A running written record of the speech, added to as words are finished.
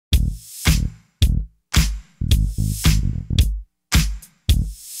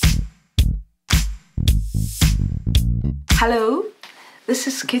Hello, this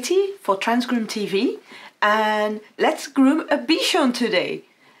is Kitty for Transgroom TV, and let's groom a Bichon today.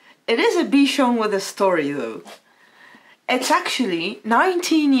 It is a Bichon with a story though. It's actually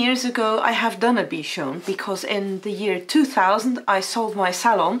 19 years ago I have done a Bichon, because in the year 2000 I sold my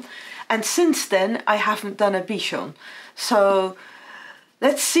salon, and since then I haven't done a Bichon. So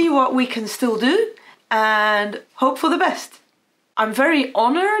let's see what we can still do and hope for the best. I'm very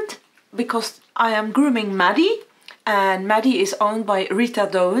honored because I am grooming Maddie, and Maddie is owned by Rita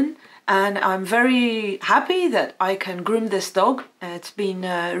Doen, and I'm very happy that I can groom this dog. It's been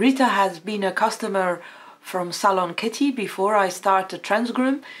Rita has been a customer from Salon Kitty before I started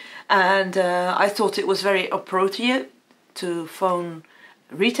Transgroom, and I thought it was very appropriate to phone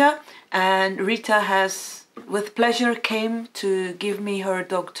Rita, and Rita has with pleasure came to give me her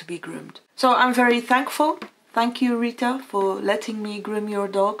dog to be groomed. So I'm very thankful. Thank you, Rita, for letting me groom your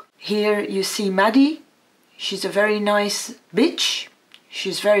dog. Here you see Maddie. She's a very nice bitch.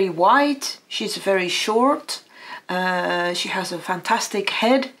 She's very white. She's very short. She has a fantastic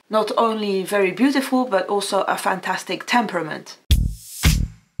head. Not only very beautiful, but also a fantastic temperament.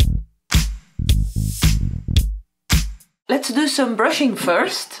 Let's do some brushing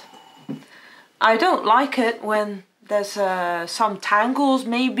first. I don't like it when there's some tangles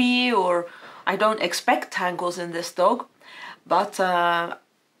maybe, or I don't expect tangles in this dog, but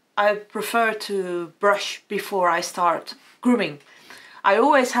I prefer to brush before I start grooming. I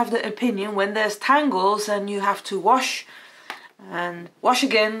always have the opinion when there's tangles and you have to wash and wash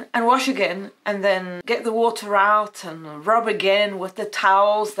again and wash again, and then get the water out and rub again with the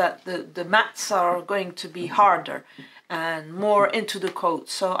towels, that the mats are going to be harder and more into the coat.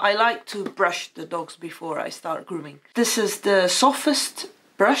 So I like to brush the dogs before I start grooming. This is the softest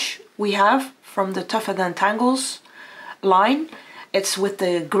brush we have from the Tougher Than Tangles line. It's with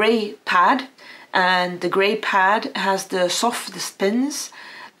the grey pad, and the grey pad has the softest pins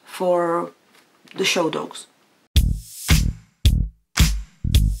for the show dogs.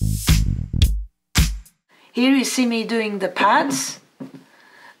 Here you see me doing the pads.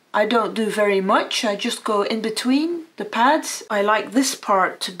 I don't do very much, I just go in between the pads. I like this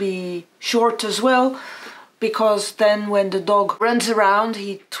part to be short as well, because then when the dog runs around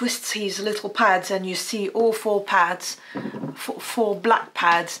he twists his little pads and you see all four pads, four black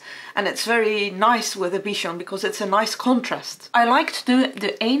pads, and it's very nice with a Bichon because it's a nice contrast. I like to do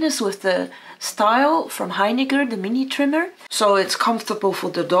the anus with the style from Heiniger, the mini trimmer, so it's comfortable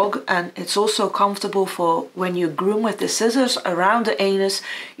for the dog, and it's also comfortable for when you groom with the scissors around the anus.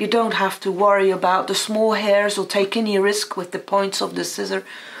 You don't have to worry about the small hairs or take any risk with the points of the scissor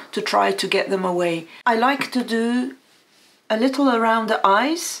to try to get them away. I like to do a little around the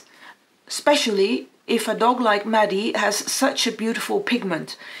eyes, especially if a dog like Maddie has such a beautiful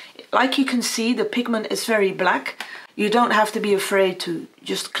pigment. Like you can see, the pigment is very black. You don't have to be afraid to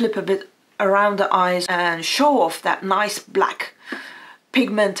just clip a bit around the eyes and show off that nice black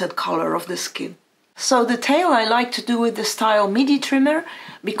pigmented color of the skin. So the tail I like to do with the style midi trimmer,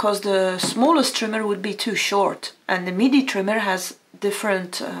 because the smallest trimmer would be too short, and the midi trimmer has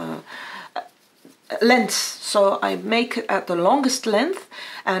different lengths, so I make it at the longest length,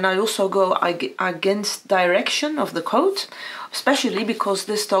 and I also go against direction of the coat, especially because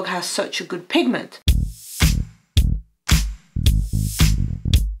this dog has such a good pigment.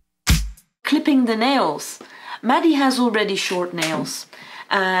 Clipping the nails. Maddie has already short nails,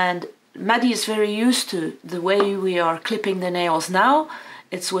 and Maddie is very used to the way we are clipping the nails now.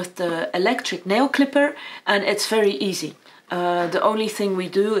 It's with the electric nail clipper, and it's very easy. The only thing we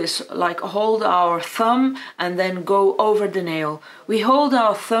do is like hold our thumb and then go over the nail. We hold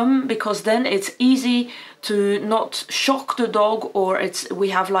our thumb because then it's easy to not shock the dog, or we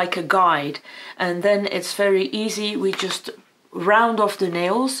have like a guide, and then it's very easy. We just round off the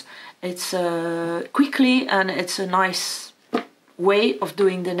nails. It's quickly, and it's a nice way of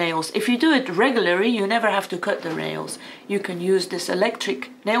doing the nails. If you do it regularly, you never have to cut the nails. You can use this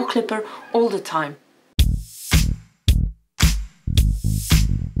electric nail clipper all the time.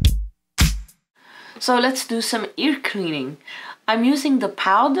 So let's do some ear cleaning. I'm using the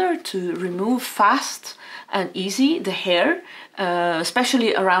powder to remove fast and easy the hair,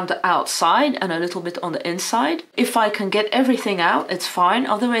 especially around the outside and a little bit on the inside. If I can get everything out, it's fine.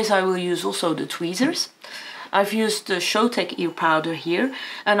 Otherwise I will use also the tweezers. I've used the Showtek ear powder here,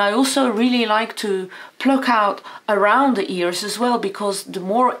 and I also really like to pluck out around the ears as well, because the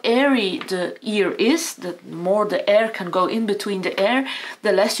more airy the ear is, the more the air can go in between the air,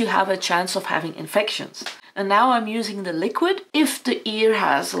 the less you have a chance of having infections. And now I'm using the liquid. If the ear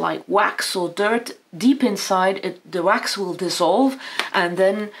has like wax or dirt deep inside, the wax will dissolve, and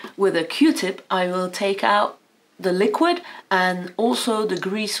then with a Q-tip I will take out the liquid and also the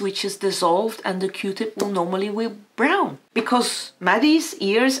grease which is dissolved, and the Q-tip will normally be brown. Because Maddie's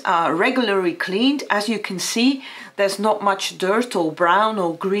ears are regularly cleaned, as you can see, there's not much dirt or brown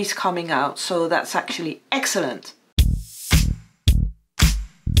or grease coming out, so that's actually excellent.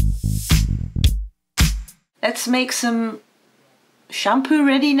 Let's make some shampoo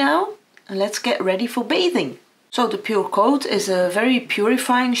ready now, and let's get ready for bathing. So the Pure Coat is a very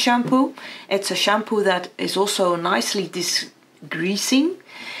purifying shampoo. It's a shampoo that is also nicely degreasing,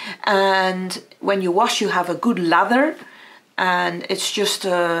 and when you wash you have a good lather, and it's just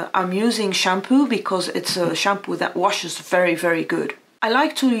a amusing shampoo because it's a shampoo that washes very good. I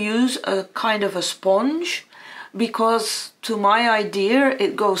like to use a kind of a sponge because to my idea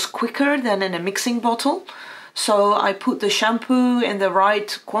it goes quicker than in a mixing bottle. So I put the shampoo in the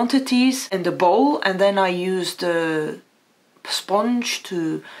right quantities in the bowl, and then I use the sponge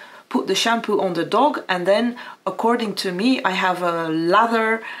to put the shampoo on the dog, and then according to me I have a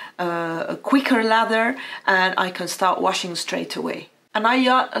lather, a quicker lather, and I can start washing straight away. And I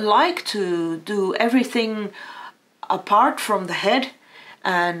like to do everything apart from the head,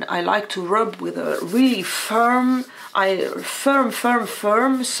 and I like to rub with a really firm,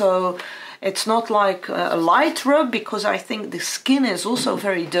 so it's not like a light rub, because I think the skin is also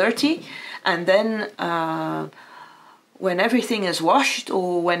very dirty. And then when everything is washed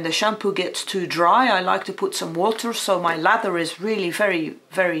or when the shampoo gets too dry, I like to put some water so my lather is really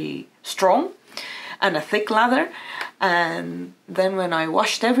very strong and a thick lather. And then when I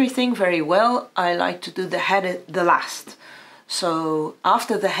washed everything very well, I like to do the head the last. So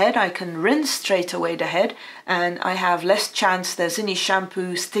after the head I can rinse straight away the head, and I have less chance there's any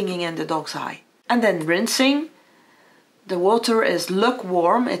shampoo stinging in the dog's eye. And then rinsing. The water is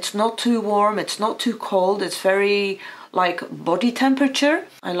lukewarm, it's not too warm, it's not too cold, it's very like body temperature.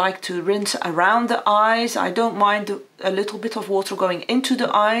 I like to rinse around the eyes. I don't mind a little bit of water going into the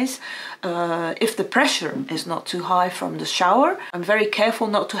eyes if the pressure is not too high from the shower. I'm very careful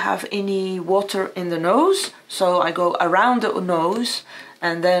not to have any water in the nose, so I go around the nose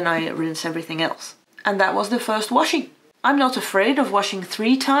and then I rinse everything else. And that was the first washing. I'm not afraid of washing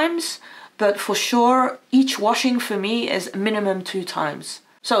 3 times, but for sure each washing for me is minimum 2 times.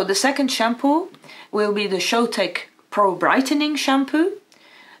 So the second shampoo will be the Showtech Pro Brightening Shampoo,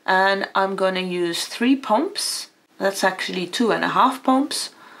 and I'm going to use 3 pumps. That's actually 2.5 pumps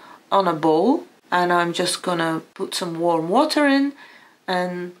on a bowl, and I'm just going to put some warm water in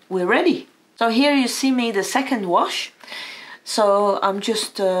and we're ready. So here you see me the second wash. So I'm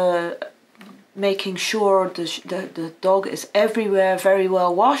just making sure the dog is everywhere very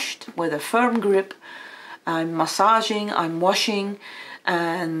well washed with a firm grip. I'm massaging, I'm washing,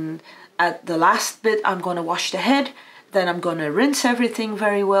 and at the last bit I'm going to wash the head, then I'm going to rinse everything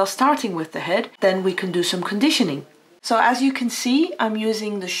very well, starting with the head, then we can do some conditioning. So as you can see, I'm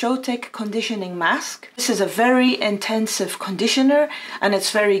using the Showtech conditioning mask. This is a very intensive conditioner, and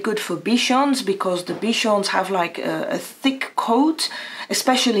it's very good for Bichons because the Bichons have like a thick coat,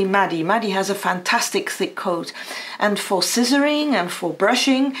 especially Maddie. Maddie has a fantastic thick coat. And for scissoring and for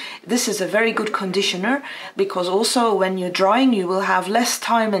brushing, this is a very good conditioner because also when you're drying, you will have less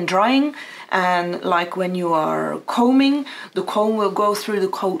time in drying. And like when you are combing, the comb will go through the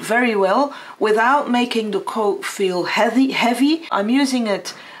coat very well without making the coat feel heavy. I'm using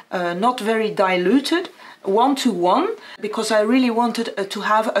it not very diluted, 1:1, because I really wanted to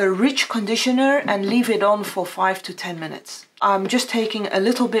have a rich conditioner and leave it on for 5 to 10 minutes. I'm just taking a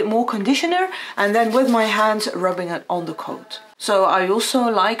little bit more conditioner and then with my hands rubbing it on the coat. So I also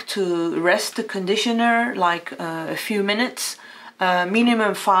like to rest the conditioner like a few minutes.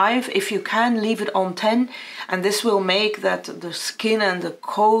 Minimum 5, if you can leave it on 10, and this will make that the skin and the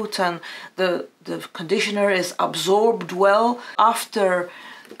coat and the conditioner is absorbed well. After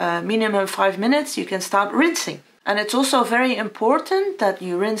minimum 5 minutes you can start rinsing. And it's also very important that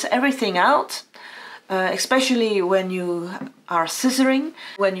you rinse everything out, especially when you are scissoring.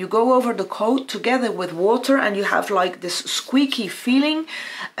 When you go over the coat together with water and you have like this squeaky feeling,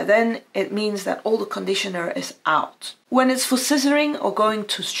 then it means that all the conditioner is out. When it's for scissoring or going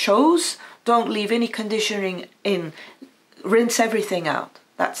to shows, don't leave any conditioning in. Rinse everything out.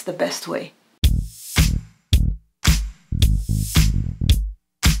 That's the best way.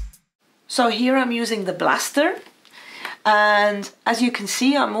 So here I'm using the blaster, and as you can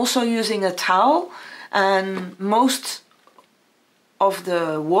see I'm also using a towel, and most of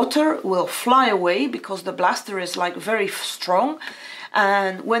the water will fly away because the blaster is like very strong,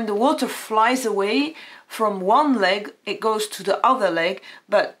 and when the water flies away from one leg it goes to the other leg,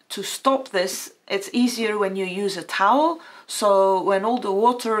 but to stop this it's easier when you use a towel. So when all the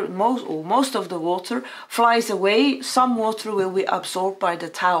water, most of the water flies away, some water will be absorbed by the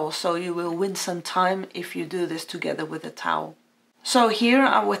towel, so you will win some time if you do this together with a towel. So here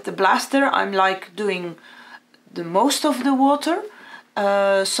with the blaster I'm like doing the most of the water.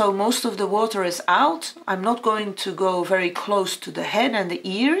 So most of the water is out. I'm not going to go very close to the head and the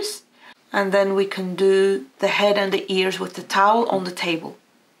ears. And then we can do the head and the ears with the towel on the table.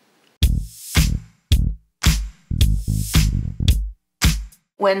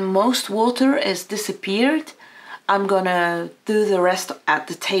 When most water is disappeared, I'm gonna do the rest at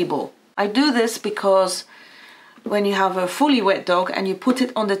the table. I do this because when you have a fully wet dog and you put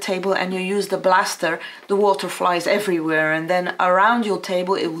it on the table and you use the blaster, the water flies everywhere, and then around your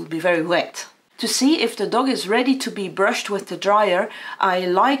table it will be very wet. To see if the dog is ready to be brushed with the dryer, I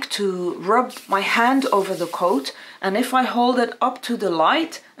like to rub my hand over the coat, and if I hold it up to the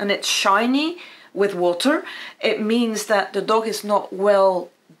light and it's shiny with water, it means that the dog is not well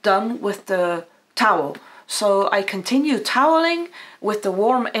done with the towel. So I continue toweling with the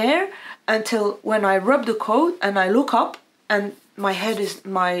warm air until when I rub the coat and I look up and my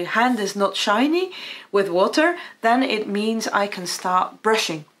hand is not shiny with water, then it means I can start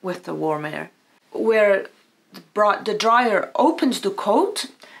brushing with the warm air. Where the dryer opens the coat,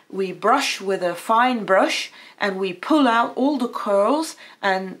 we brush with a fine brush and we pull out all the curls,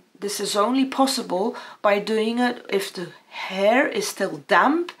 and this is only possible by doing it if the hair is still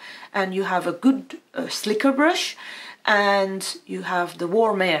damp and you have a good slicker brush and you have the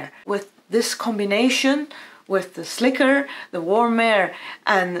warm air. With this combination, with the slicker, the warm air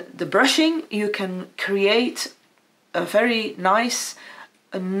and the brushing, you can create a very nice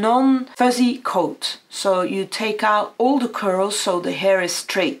a non-fuzzy coat. So you take out all the curls so the hair is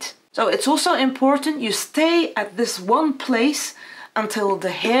straight. So it's also important you stay at this one place until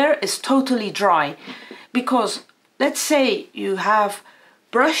the hair is totally dry, because let's say you have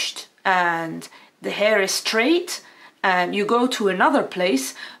brushed and the hair is straight and you go to another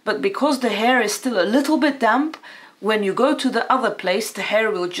place, but because the hair is still a little bit damp, when you go to the other place, the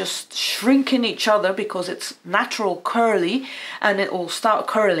hair will just shrink in each other because it's natural curly, and it will start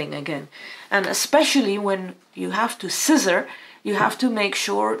curling again. And especially when you have to scissor, you have to make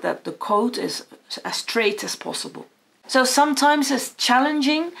sure that the coat is as straight as possible. So sometimes it's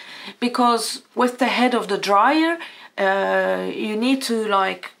challenging because with the head of the dryer, you need to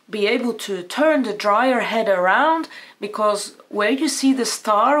be able to turn the dryer head around, because where you see the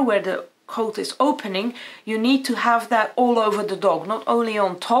star, where the coat is opening, you need to have that all over the dog, not only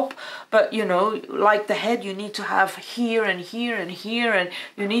on top, but you know, like the head, you need to have here and here and here, and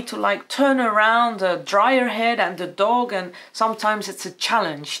you need to turn around the dryer head and the dog, and sometimes it's a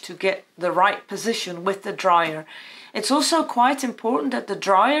challenge to get the right position with the dryer. It's also quite important that the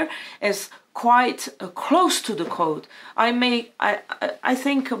dryer is quite close to the coat. I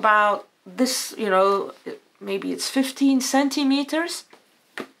think about this, you know, maybe it's 15 centimeters.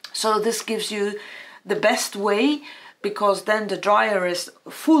 So this gives you the best way, because then the dryer is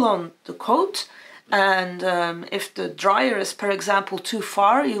full on the coat, and if the dryer is, for example, too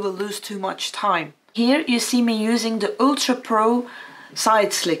far, you will lose too much time. Here you see me using the Ultra Pro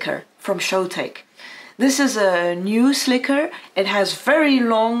side slicker from Showtech. This is a new slicker. It has very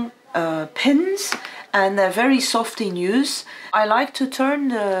long pins and they're very soft in use. I like to turn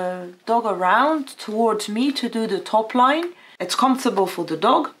the dog around towards me to do the top line. It's comfortable for the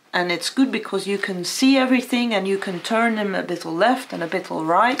dog. And it's good because you can see everything and you can turn them a bit left and a bit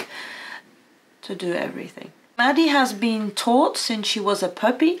right to do everything. Maddie has been taught since she was a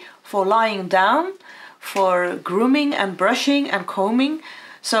puppy for lying down, for grooming and brushing and combing.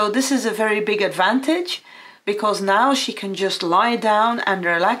 So this is a very big advantage, because now she can just lie down and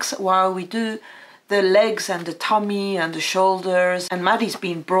relax while we do the legs and the tummy and the shoulders. And Maddie's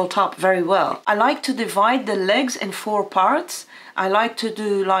been brought up very well. I like to divide the legs in 4 parts. I like to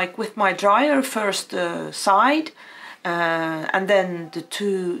do, with my dryer, first the side, and then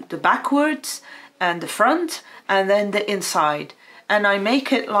the backwards and the front, and then the inside. And I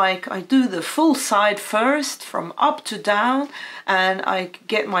make it I do the full side first, from up to down, and I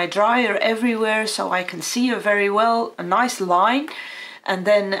get my dryer everywhere so I can see very well, a nice line. And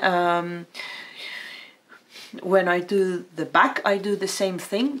then when I do the back, I do the same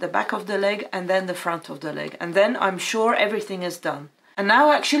thing, the back of the leg and then the front of the leg. And then I'm sure everything is done. And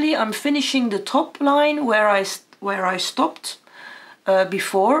now actually I'm finishing the top line where I stopped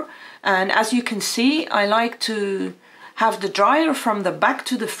before. And as you can see, I like to have the dryer from the back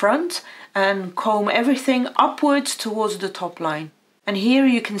to the front and comb everything upwards towards the top line. And here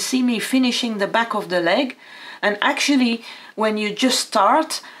you can see me finishing the back of the leg. And actually, when you just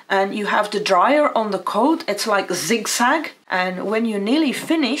start and you have the dryer on the coat, it's like a zigzag. And when you're nearly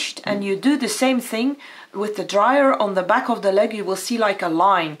finished and you do the same thing with the dryer on the back of the leg, you will see like a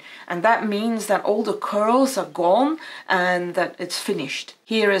line. And that means that all the curls are gone and that it's finished.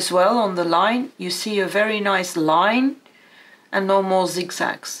 Here as well on the line, you see a very nice line and no more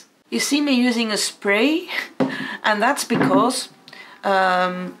zigzags. You see me using a spray, and that's because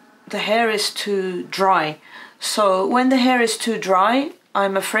the hair is too dry. So when the hair is too dry,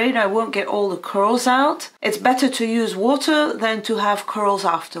 I'm afraid I won't get all the curls out. It's better to use water than to have curls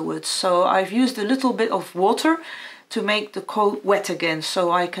afterwards. So I've used a little bit of water to make the coat wet again, so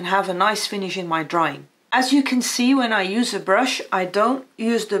I can have a nice finish in my drying. As you can see, when I use a brush, I don't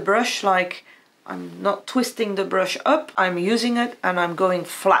use the brush like I'm not twisting the brush up. I'm using it and I'm going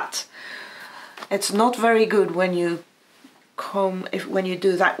flat. It's not very good when you when you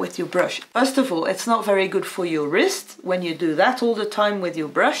do that with your brush. First of all, it's not very good for your wrist when you do that all the time with your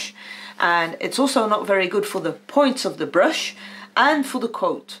brush, and it's also not very good for the points of the brush and for the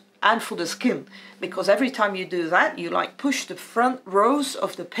coat and for the skin, because every time you do that you like push the front rows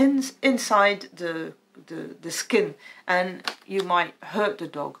of the pins inside the skin and you might hurt the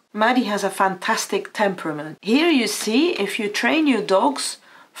dog. Maddie has a fantastic temperament. Here you see, if you train your dogs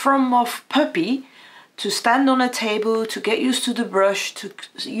from off puppy to stand on a table, to get used to the brush, to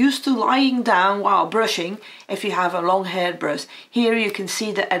used to lying down while brushing, if you have a long-haired brush. Here you can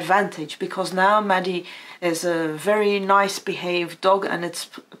see the advantage, because now Maddie is a very nice behaved dog and it's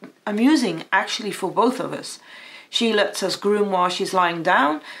amusing actually for both of us. She lets us groom while she's lying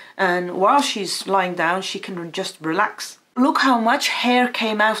down, and while she's lying down she can just relax. Look how much hair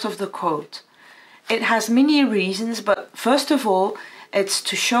came out of the coat. It has many reasons, but first of all it's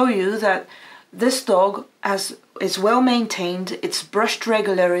to show you that this dog is well maintained, it's brushed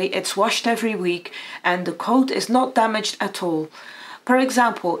regularly, it's washed every week, and the coat is not damaged at all. For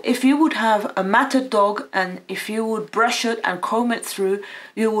example, if you would have a matted dog and if you would brush it and comb it through,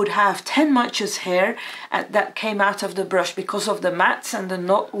 you would have 10 inches hair that came out of the brush because of the mats and the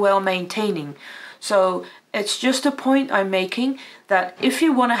not well maintaining. So it's just a point I'm making, that if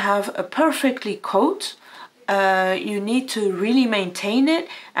you want to have a perfectly coat, you need to really maintain it,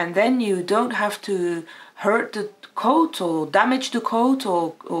 and then you don't have to hurt the coat or damage the coat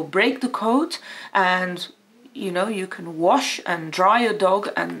or break the coat, and you know, you can wash and dry a dog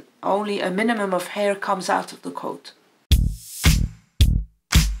and only a minimum of hair comes out of the coat.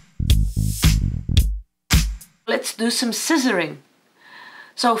 Let's do some scissoring.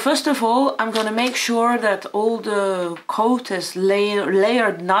 So first of all, I'm going to make sure that all the coat is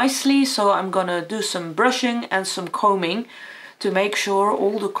layered nicely. So I'm going to do some brushing and some combing to make sure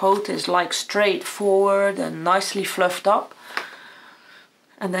all the coat is like straight forward and nicely fluffed up.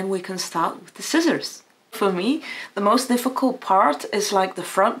 And then we can start with the scissors. For me, the most difficult part is like the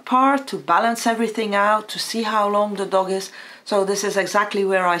front part, to balance everything out, to see how long the dog is. So this is exactly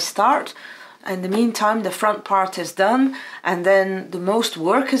where I start. In the meantime, the front part is done, and then the most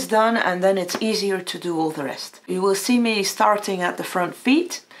work is done, and then it's easier to do all the rest. You will see me starting at the front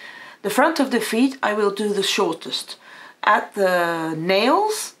feet. The front of the feet I will do the shortest. At the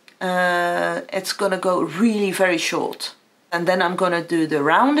nails, it's gonna go really very short. And then I'm gonna do the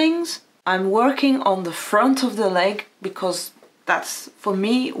roundings. I'm working on the front of the leg because that's, for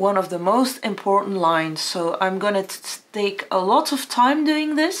me, one of the most important lines. So I'm gonna take a lot of time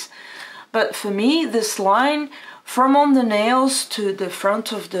doing this. But for me, this line from on the nails to the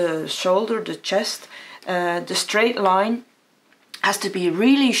front of the shoulder, the chest, the straight line has to be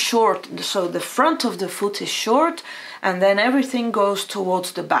really short. So the front of the foot is short and then everything goes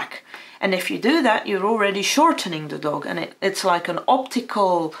towards the back. And if you do that, you're already shortening the dog, and it's like an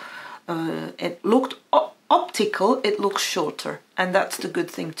optical, it looked optical, it looks shorter, and that's the good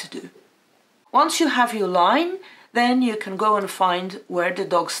thing to do. Once you have your line, then you can go and find where the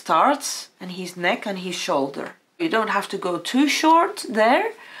dog starts and his neck and his shoulder. You don't have to go too short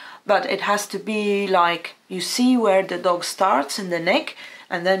there, but it has to be like you see where the dog starts in the neck,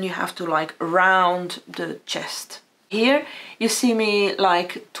 and then you have to like round the chest. Here you see me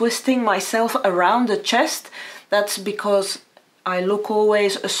like twisting myself around the chest. That's because I look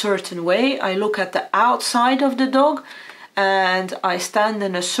always a certain way. I look at the outside of the dog and I stand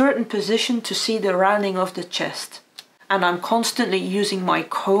in a certain position to see the rounding of the chest. And I'm constantly using my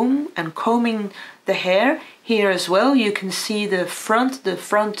comb and combing the hair. Here as well you can see the front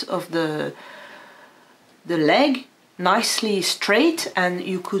of the leg nicely straight, and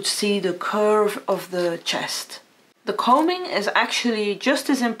you could see the curve of the chest. The combing is actually just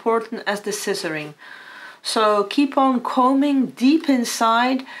as important as the scissoring. So keep on combing deep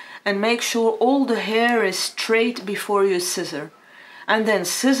inside and make sure all the hair is straight before you scissor. And then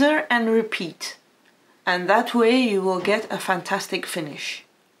scissor and repeat. And that way you will get a fantastic finish.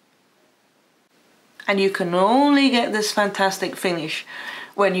 And you can only get this fantastic finish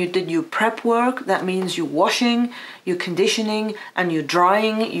when you did your prep work. That means you washing, you conditioning, and you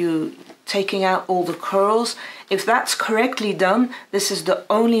drying, you taking out all the curls. If that's correctly done, this is the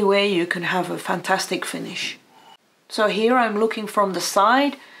only way you can have a fantastic finish. So here I'm looking from the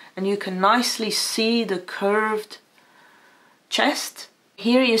side and you can nicely see the curved chest.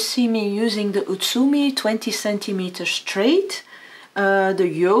 Here you see me using the Utsumi 20 centimeter straight, the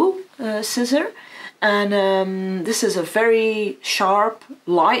Yo scissor. And this is a very sharp,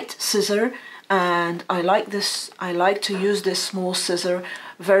 light scissor, and I like this. I like to use this small scissor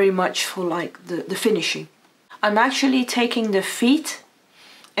very much for like the finishing. I'm actually taking the feet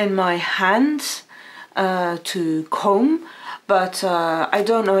in my hands to comb, but I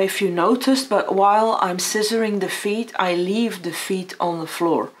don't know if you noticed, but while I'm scissoring the feet, I leave the feet on the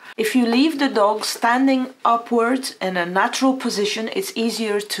floor. If you leave the dog standing upwards in a natural position, it's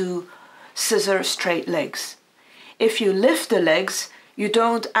easier to scissor straight legs. If you lift the legs, you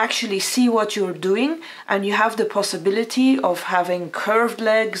don't actually see what you're doing, and you have the possibility of having curved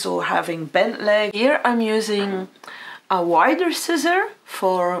legs or having bent legs. Here I'm using a wider scissor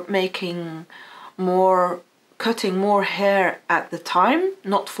for making more, cutting more hair at the time,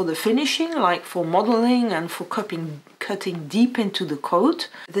 not for the finishing, like for modeling and for cutting deep into the coat.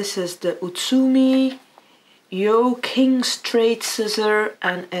 This is the Utsumi Yo King straight scissor,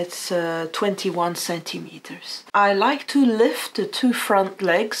 and it's 21 centimeters. I like to lift the two front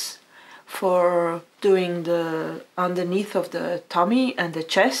legs for doing the underneath of the tummy and the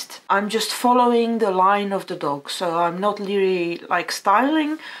chest. I'm just following the line of the dog, so I'm not really like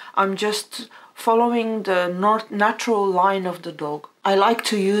styling, I'm just following the natural line of the dog. I like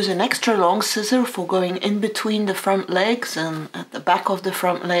to use an extra long scissor for going in between the front legs and at the back of the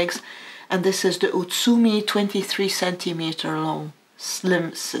front legs. And this is the Utsumi 23 centimeter long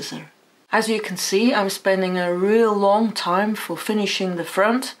slim scissor. As you can see, I'm spending a real long time for finishing the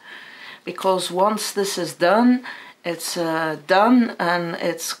front, because once this is done, it's done and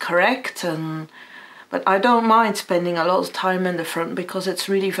it's correct. But I don't mind spending a lot of time in the front because it's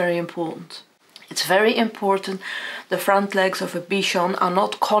really very important. It's very important the front legs of a Bichon are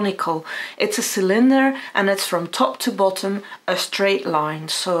not conical. It's a cylinder and it's from top to bottom a straight line.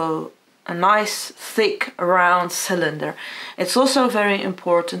 So a nice thick round cylinder. It's also very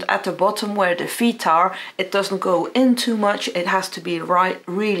important at the bottom where the feet are, it doesn't go in too much, it has to be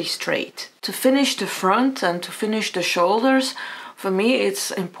really straight. To finish the front and to finish the shoulders, for me it's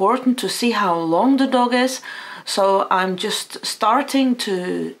important to see how long the dog is, so I'm just starting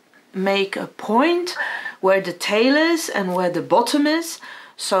to make a point where the tail is and where the bottom is,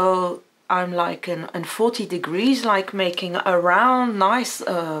 so I'm like in 40 degrees, like making a round, nice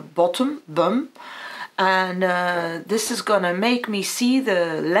bottom bum. And this is gonna make me see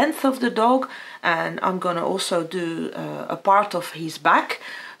the length of the dog, and I'm gonna also do a part of his back.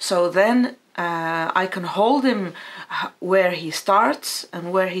 So then I can hold him where he starts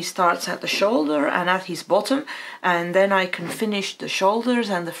and where he starts at the shoulder and at his bottom, and then I can finish the shoulders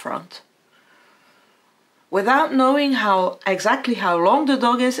and the front. Without knowing exactly how long the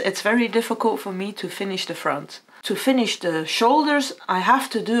dog is, it's very difficult for me to finish the front. To finish the shoulders, I have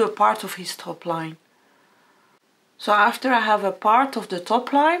to do a part of his top line. So after I have a part of the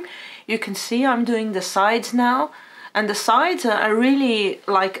top line, you can see I'm doing the sides now. And the sides are really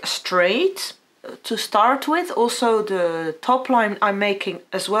like straight to start with. Also the top line I'm making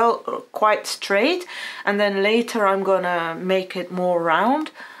as well quite straight. And then later I'm gonna make it more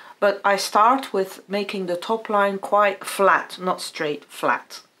round. But I start with making the top line quite flat, not straight,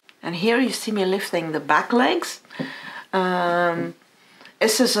 flat. And here you see me lifting the back legs.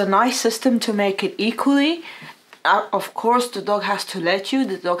 This is a nice system to make it equally. Of course, the dog has to let you,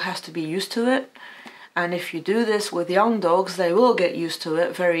 the dog has to be used to it. And if you do this with young dogs, they will get used to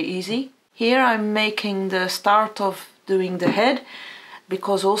it very easy. Here I'm making the start of doing the head,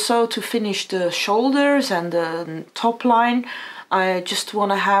 because also to finish the shoulders and the top line, I just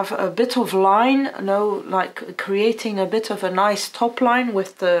want to have a bit of line, like creating a bit of a nice top line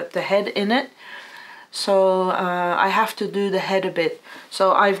with the head in it. So I have to do the head a bit.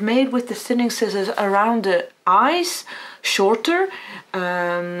 So I've made with the thinning scissors around the eyes shorter.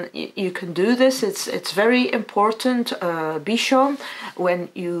 You can do this. It's very important, Bichon, when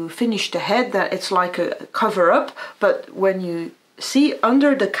you finish the head, that it's like a cover up, but when you see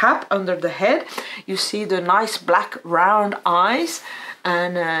under the cap, under the head, you see the nice black round eyes.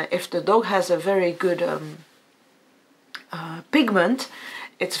 And if the dog has a very good pigment,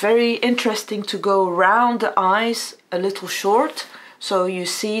 it's very interesting to go round the eyes a little short, so you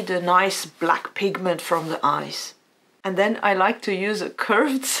see the nice black pigment from the eyes. And then I like to use a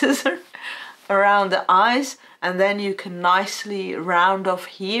curved scissor around the eyes, and then you can nicely round off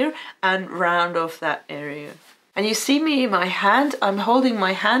here and round off that area. And you see me in my hand, I'm holding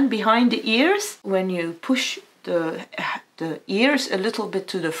my hand behind the ears. When you push the ears a little bit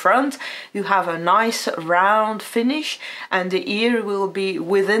to the front, you have a nice round finish, and the ear will be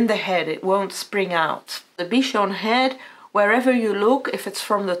within the head, it won't spring out. The Bichon head, wherever you look, if it's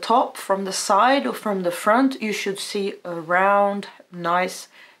from the top, from the side or from the front, you should see a round, nice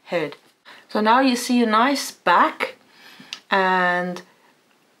head. So now you see a nice back, and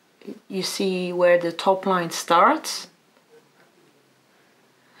you see where the top line starts.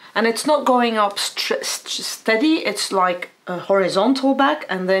 And it's not going up steady, it's like a horizontal back,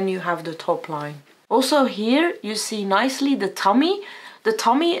 and then you have the top line. Also here you see nicely the tummy. The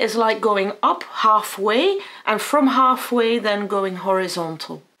tummy is like going up halfway, and from halfway then going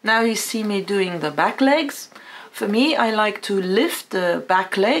horizontal. Now you see me doing the back legs. For me, I like to lift the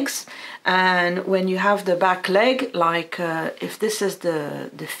back legs, and when you have the back leg, like if this is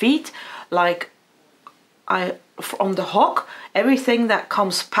the feet, like on the hock, everything that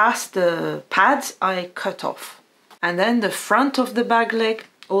comes past the pads I cut off. And then the front of the back leg,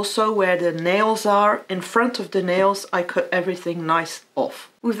 also where the nails are, in front of the nails, I cut everything nice off.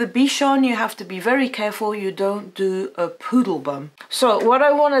 With the Bichon you have to be very careful you don't do a poodle bum. So what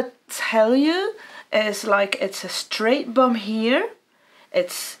I want to tell you is, like, it's a straight bum here.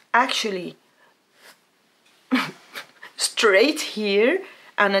 It's actually straight here,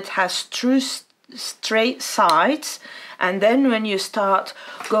 and it has true straight sides. And then when you start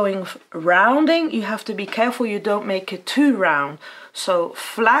going rounding, you have to be careful you don't make it too round. So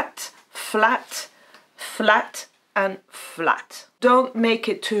flat, flat, flat and flat. Don't make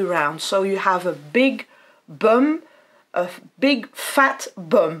it too round, so you have a big bum, a big fat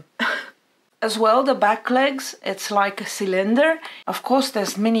bum. As well, the back legs, it's like a cylinder. Of course,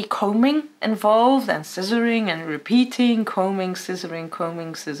 there's mini combing involved, and scissoring and repeating, combing,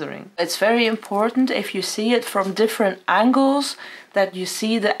 scissoring. It's very important, if you see it from different angles, that you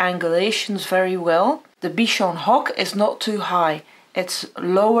see the angulations very well. The Bichon hock is not too high. It's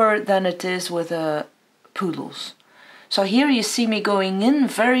lower than it is with poodles. So here you see me going in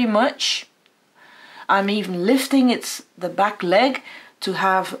very much. I'm even lifting the back leg to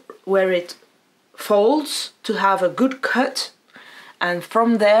have where it folds, to have a good cut, and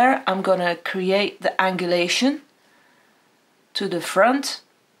from there I'm gonna create the angulation to the front,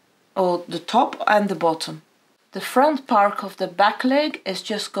 or the top and the bottom. The front part of the back leg is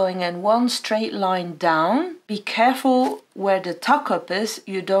just going in one straight line down. Be careful where the tuck up is,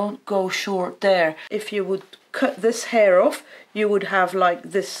 you don't go short there. If you would cut this hair off, you would have like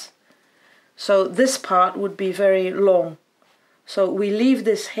this. So this part would be very long. So we leave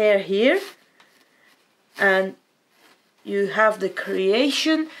this hair here, and you have the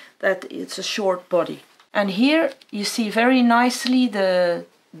creation that it's a short body. And here you see very nicely the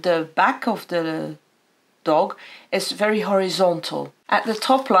back of the dog is very horizontal. At the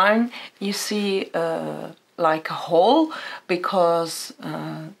top line you see like a hole, because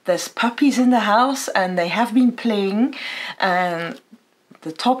there's puppies in the house and they have been playing, and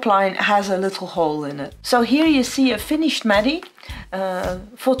the top line has a little hole in it. So here you see a finished Maddie.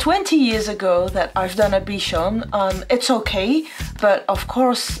 For 20 years ago that I've done a Bichon, it's okay, but of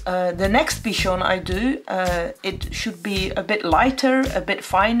course the next Bichon I do, it should be a bit lighter, a bit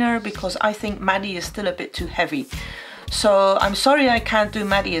finer, because I think Maddie is still a bit too heavy. So I'm sorry I can't do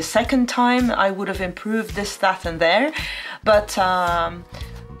Maddie a second time. I would have improved this, that and there, but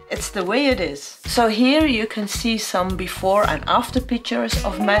it's the way it is. So here you can see some before and after pictures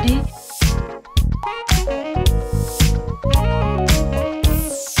of Maddie.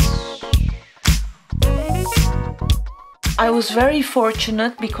 I was very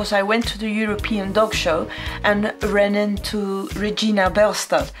fortunate because I went to the European Dog Show and ran into Regina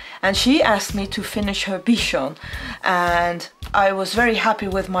Belstad, and she asked me to finish her Bichon, and I was very happy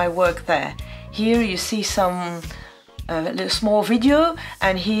with my work there. Here you see some little small video,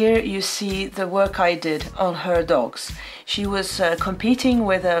 and here you see the work I did on her dogs. She was competing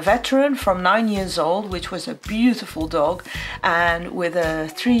with a veteran from 9 years old, which was a beautiful dog, and with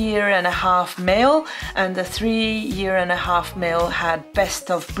a 3-year-and-a-half male, and the 3-year-and-a-half male had best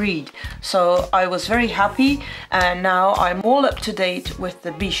of breed. So I was very happy, and now I'm all up to date with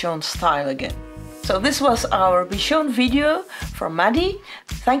the Bichon style again. So this was our Bichon video from Maddie.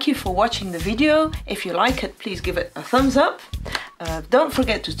 Thank you for watching the video. If you like it, please give it a thumbs up. Don't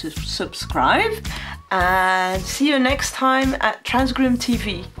forget to subscribe, and see you next time at Transgroom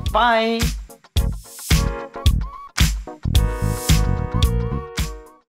TV. Bye!